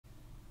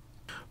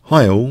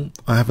Hi all,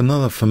 I have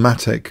another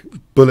thematic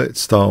bullet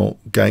style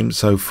game,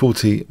 so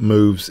 40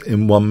 moves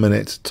in 1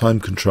 minute time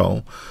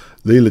control.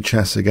 Leela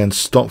Chess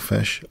against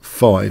Stockfish,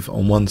 5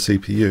 on 1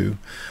 CPU,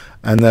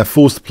 and they're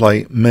forced to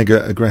play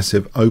mega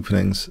aggressive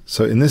openings.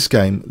 So in this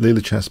game,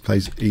 Leela Chess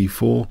plays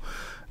e4,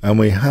 and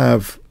we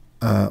have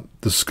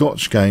the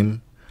Scotch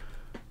game,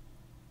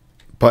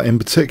 but in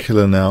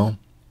particular now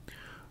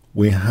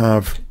we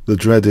have the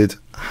dreaded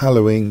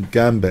Halloween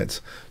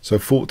Gambit, so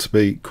thought to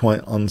be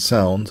quite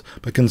unsound,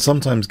 but can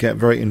sometimes get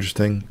very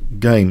interesting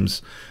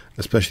games,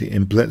 especially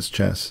in blitz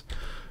chess.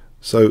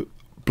 So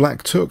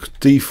black took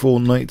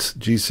d4, knight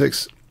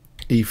g6,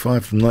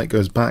 e5, the knight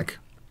goes back,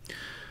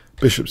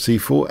 bishop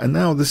c4, and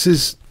now this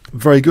is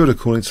very good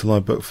according to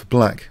live book for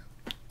black,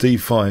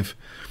 d5.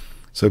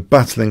 So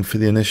battling for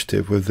the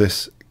initiative with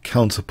this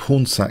counter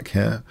pawn sack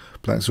here.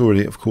 Black's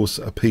already of course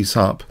a piece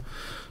up,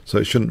 so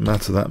it shouldn't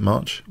matter that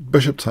much.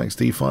 Bishop takes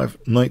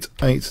d5, knight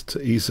 8 to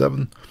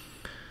e7,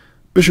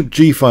 bishop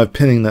g5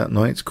 pinning that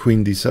knight,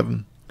 queen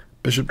d7,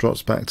 bishop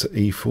drops back to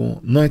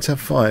e4, knight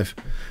f5,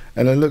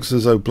 and it looks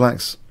as though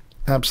black's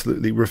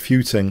absolutely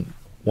refuting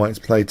white's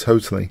play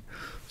totally.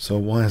 So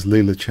why has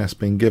Leela Chess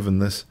been given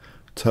this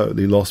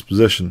totally lost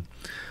position?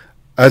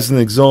 As an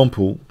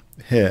example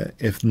here,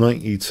 if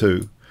knight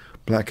e2,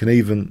 black can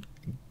even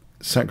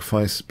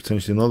sacrifice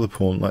potentially another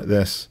pawn like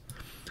this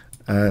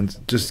and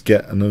just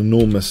get an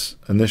enormous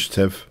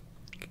initiative,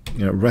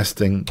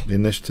 wresting the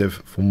initiative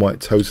from white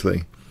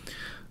totally.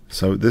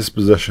 So this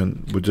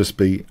position would just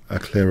be a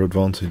clear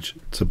advantage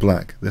to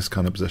black, this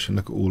kind of position.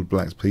 Look at all of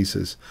black's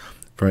pieces,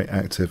 very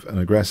active and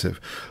aggressive.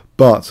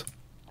 But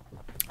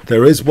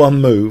there is one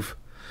move,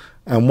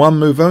 and one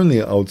move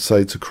only, I would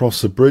say, to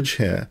cross a bridge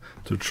here,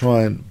 to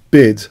try and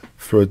bid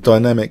for a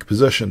dynamic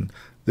position.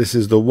 This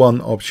is the one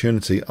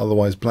opportunity,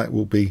 otherwise black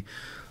will be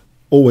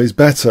always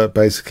better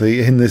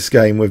basically in this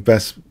game with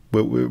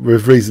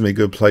reasonably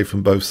good play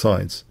from both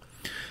sides.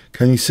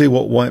 Can you see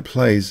what white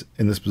plays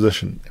in this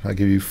position? If I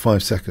give you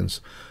 5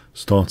 seconds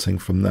starting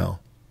from now.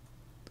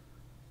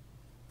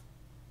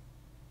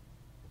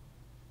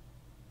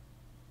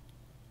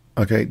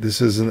 Okay, this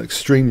is an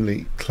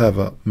extremely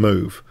clever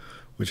move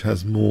which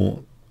has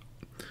more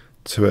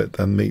to it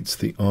than meets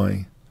the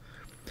eye.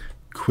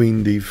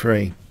 Queen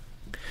d3.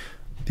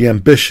 The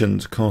ambition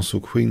to castle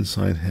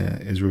queenside here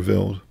is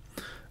revealed.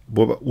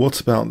 What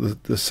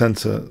about the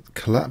centre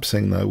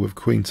collapsing though with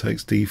queen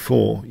takes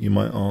d4, you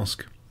might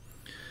ask,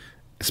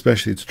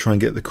 especially to try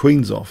and get the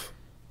queens off.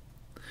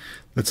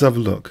 Let's have a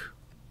look.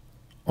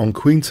 On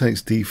queen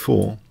takes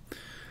d4,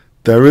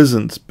 there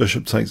isn't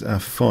bishop takes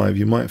f5.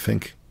 You might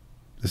think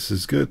this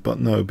is good,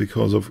 but no,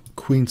 because of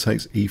queen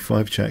takes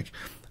e5 check,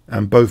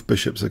 and both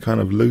bishops are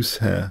kind of loose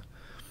here.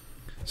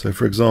 So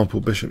for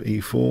example, bishop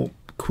e4,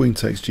 queen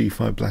takes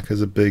g5, black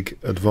has a big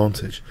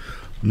advantage.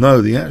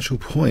 No, the actual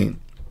point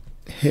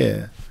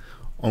here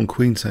on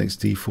queen takes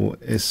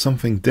d4 is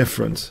something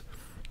different.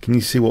 Can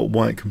you see what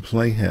white can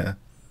play here,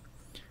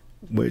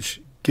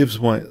 which gives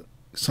white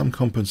some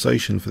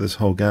compensation for this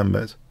whole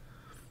gambit?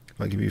 If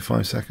I give you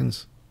 5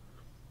 seconds.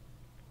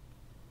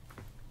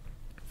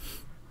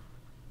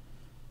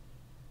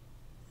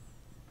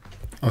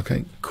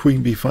 Okay,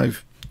 queen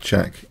b5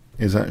 check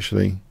is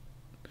actually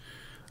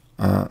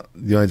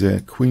the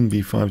idea. Queen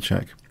b5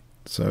 check.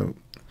 So,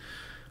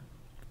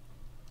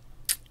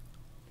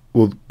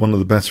 well, one of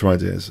the better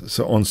ideas.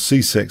 So on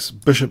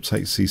c6, bishop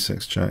takes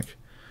c6 check,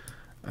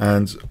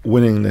 and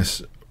winning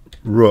this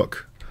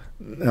rook.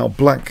 Now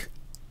black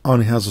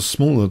only has a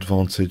small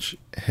advantage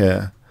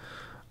here.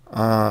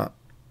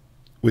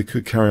 We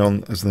could carry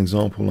on as an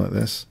example like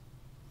this.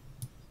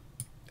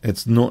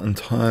 It's not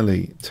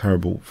entirely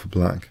terrible for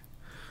black.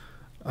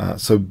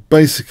 So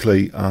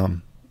basically,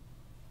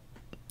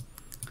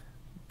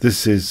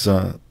 this is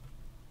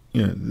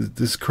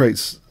this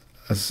creates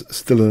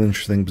still an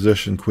interesting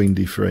position. Queen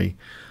d3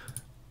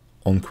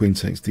 on queen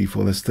takes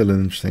d4. There's still an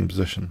interesting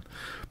position,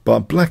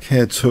 but black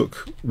here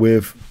took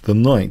with the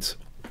knight,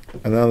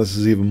 and now this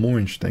is even more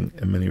interesting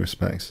in many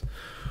respects.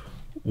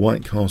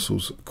 White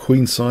castles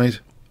queenside.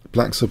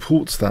 Black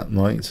supports that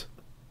knight.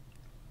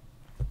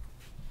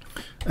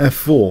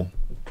 f4,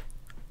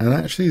 and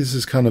actually this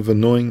is kind of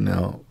annoying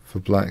now for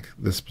black,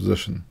 this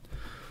position.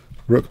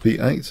 Rook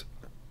b8,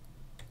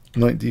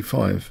 knight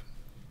d5,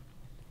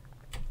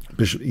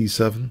 bishop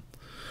e7,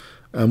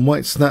 and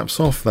white snaps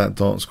off that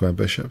dark square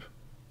bishop.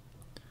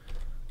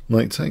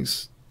 Knight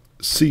takes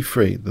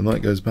c3, the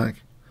knight goes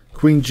back,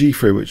 queen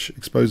g3, which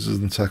exposes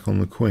an attack on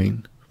the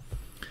queen,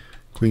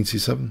 queen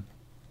c7.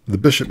 The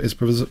bishop is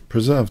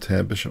preserved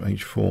here, bishop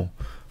h4,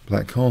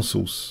 black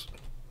castles,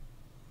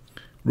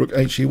 rook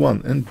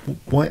he1, and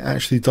white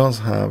actually does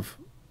have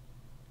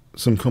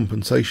some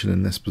compensation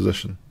in this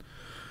position.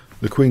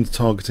 The queen's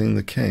targeting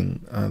the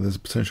king. There's a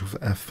potential for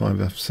f5,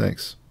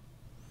 f6.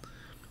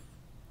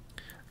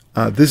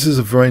 This is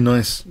a very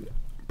nice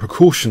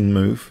precaution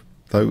move,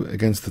 though,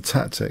 against the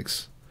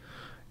tactics.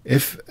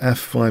 If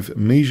f5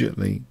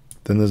 immediately,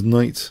 then there's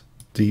knight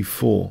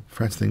d4,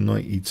 threatening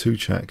knight e2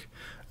 check.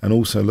 And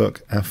also,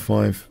 look,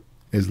 f5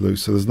 is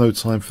loose, so there's no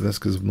time for this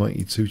because of knight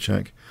e2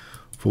 check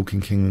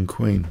forking king and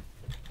queen.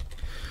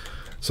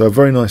 So a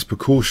very nice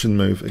precaution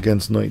move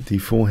against knight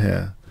d4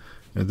 here.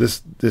 You know,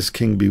 this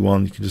king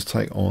b1 you can just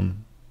take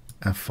on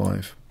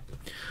f5.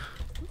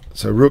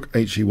 So rook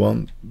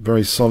he1,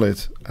 very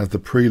solid as the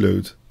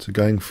prelude to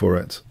going for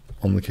it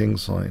on the king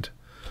side.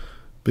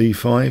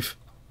 b5,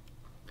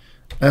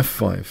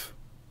 f5,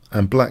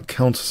 and black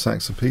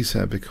countersacks a piece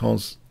here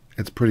because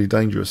it's pretty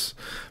dangerous.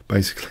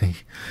 Basically,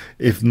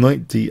 if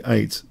knight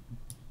d8,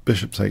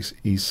 bishop takes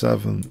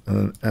e7, and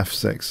then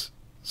f6,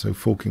 so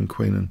forking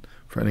queen and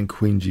threatening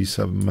queen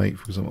g7 mate,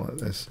 for example, like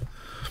this.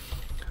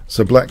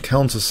 So black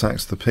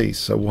countersacks the piece.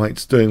 So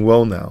white's doing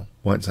well now.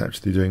 White's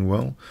actually doing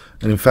well,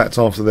 and in fact,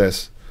 after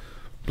this,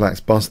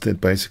 black's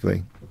busted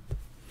basically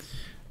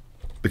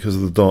because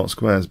of the dark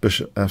squares.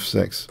 Bishop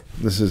f6.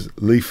 This is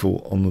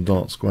lethal on the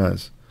dark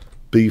squares.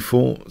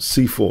 b4,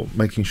 c4,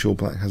 making sure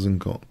black hasn't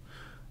got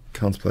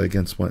counterplay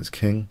against white's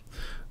king.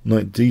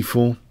 Knight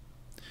d4.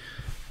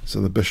 So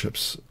the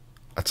bishop's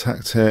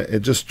attacked here. It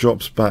just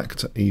drops back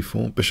to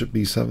e4. Bishop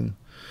b7.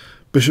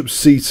 Bishop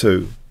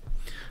c2.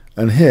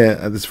 And here,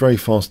 at this very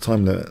fast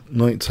time limit,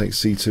 knight takes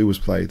c2 was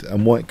played,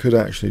 and white could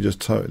actually just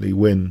totally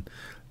win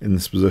in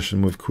this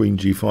position with queen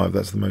g5.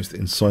 That's the most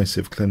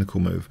incisive clinical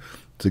move,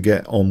 to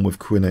get on with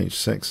queen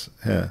h6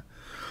 here.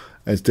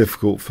 It's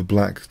difficult for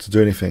black to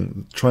do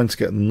anything. Trying to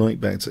get the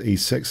knight back to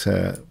e6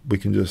 here, we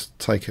can just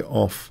take it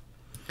off,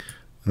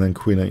 and then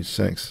queen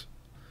h6.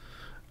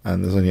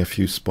 And there's only a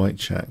few spike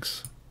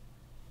checks.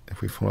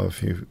 If we follow a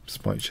few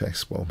spike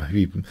checks, well,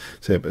 maybe even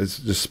say it, but it's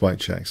just spike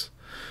checks.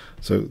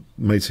 So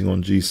mating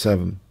on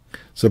g7.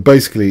 So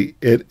basically,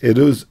 it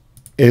is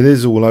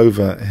all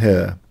over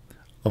here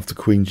after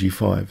queen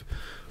g5.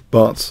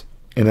 But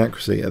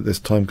inaccuracy at this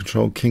time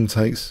control, king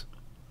takes,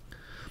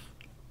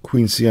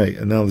 queen c8,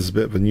 and now there's a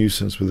bit of a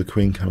nuisance with the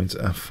queen coming to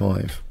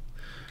f5.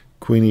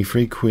 Queen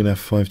e3, queen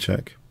f5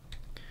 check.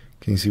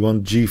 King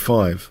c1,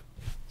 g5.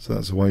 So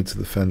that's a way to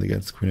defend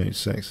against queen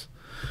h6.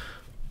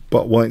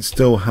 But white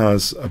still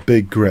has a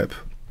big grip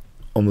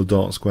on the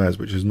dark squares,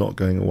 which is not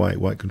going away.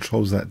 White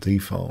controls that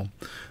d-file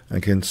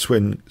and can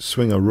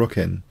swing a rook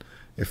in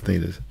if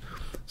needed.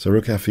 So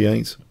rook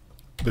f8,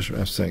 bishop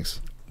f6.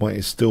 White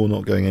is still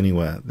not going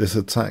anywhere. This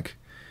attack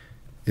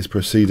is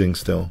proceeding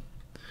still.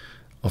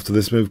 After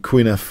this move,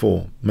 queen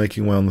f4,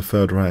 making way on the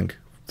third rank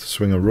to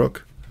swing a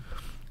rook.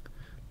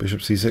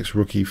 Bishop c6,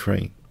 rook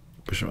e3,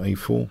 bishop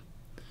a4,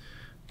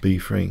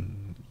 b3,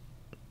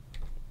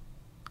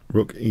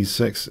 rook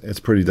e6. It's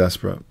pretty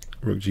desperate.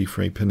 Rook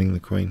g3, pinning the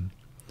queen.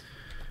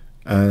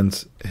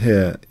 And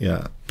here,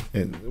 yeah,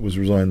 it was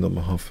resigned on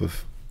behalf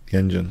of the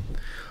engine.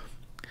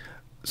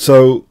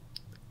 So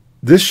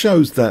this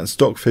shows that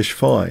Stockfish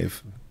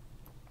 5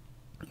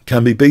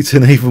 can be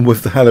beaten even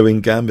with the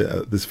Halloween Gambit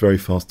at this very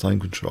fast time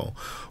control.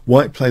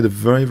 White played a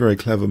very, very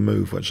clever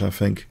move, which I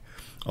think,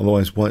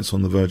 otherwise white's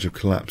on the verge of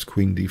collapse,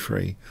 queen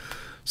d3.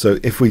 So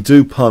if we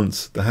do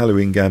punt the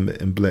Halloween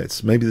Gambit in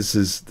blitz, maybe this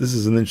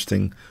is an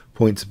interesting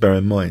point to bear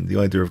in mind. The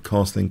idea of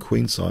castling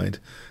queenside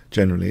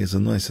generally is a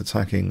nice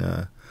attacking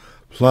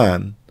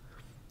plan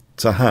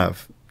to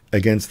have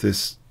against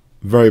this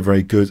very,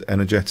 very good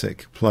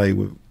energetic play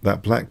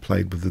that black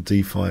played with the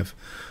d5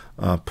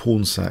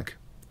 pawn sack.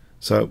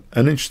 So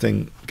an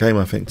interesting game,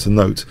 I think, to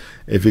note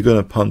if you're going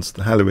to punt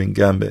the Halloween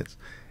Gambit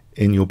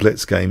in your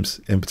blitz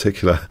games in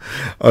particular.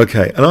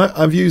 Okay, and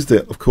I've used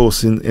it, of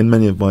course, in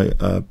many of my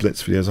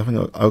blitz videos. I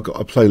think I've got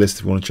a playlist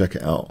if you want to check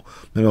it out.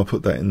 Maybe I'll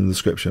put that in the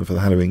description for the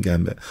Halloween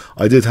Gambit.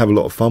 I did have a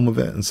lot of fun with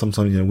it, and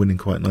sometimes, you know, winning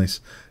quite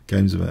nice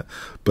games of it.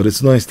 But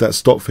it's nice that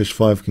Stockfish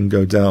 5 can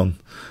go down,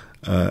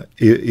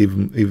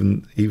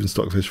 even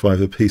Stockfish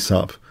 5 a piece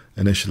up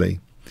initially.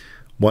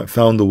 White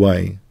found a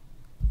way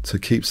to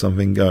keep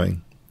something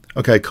going.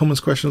 Okay, comments,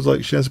 questions,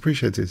 likes, shares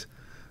appreciated.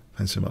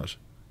 Thanks so much.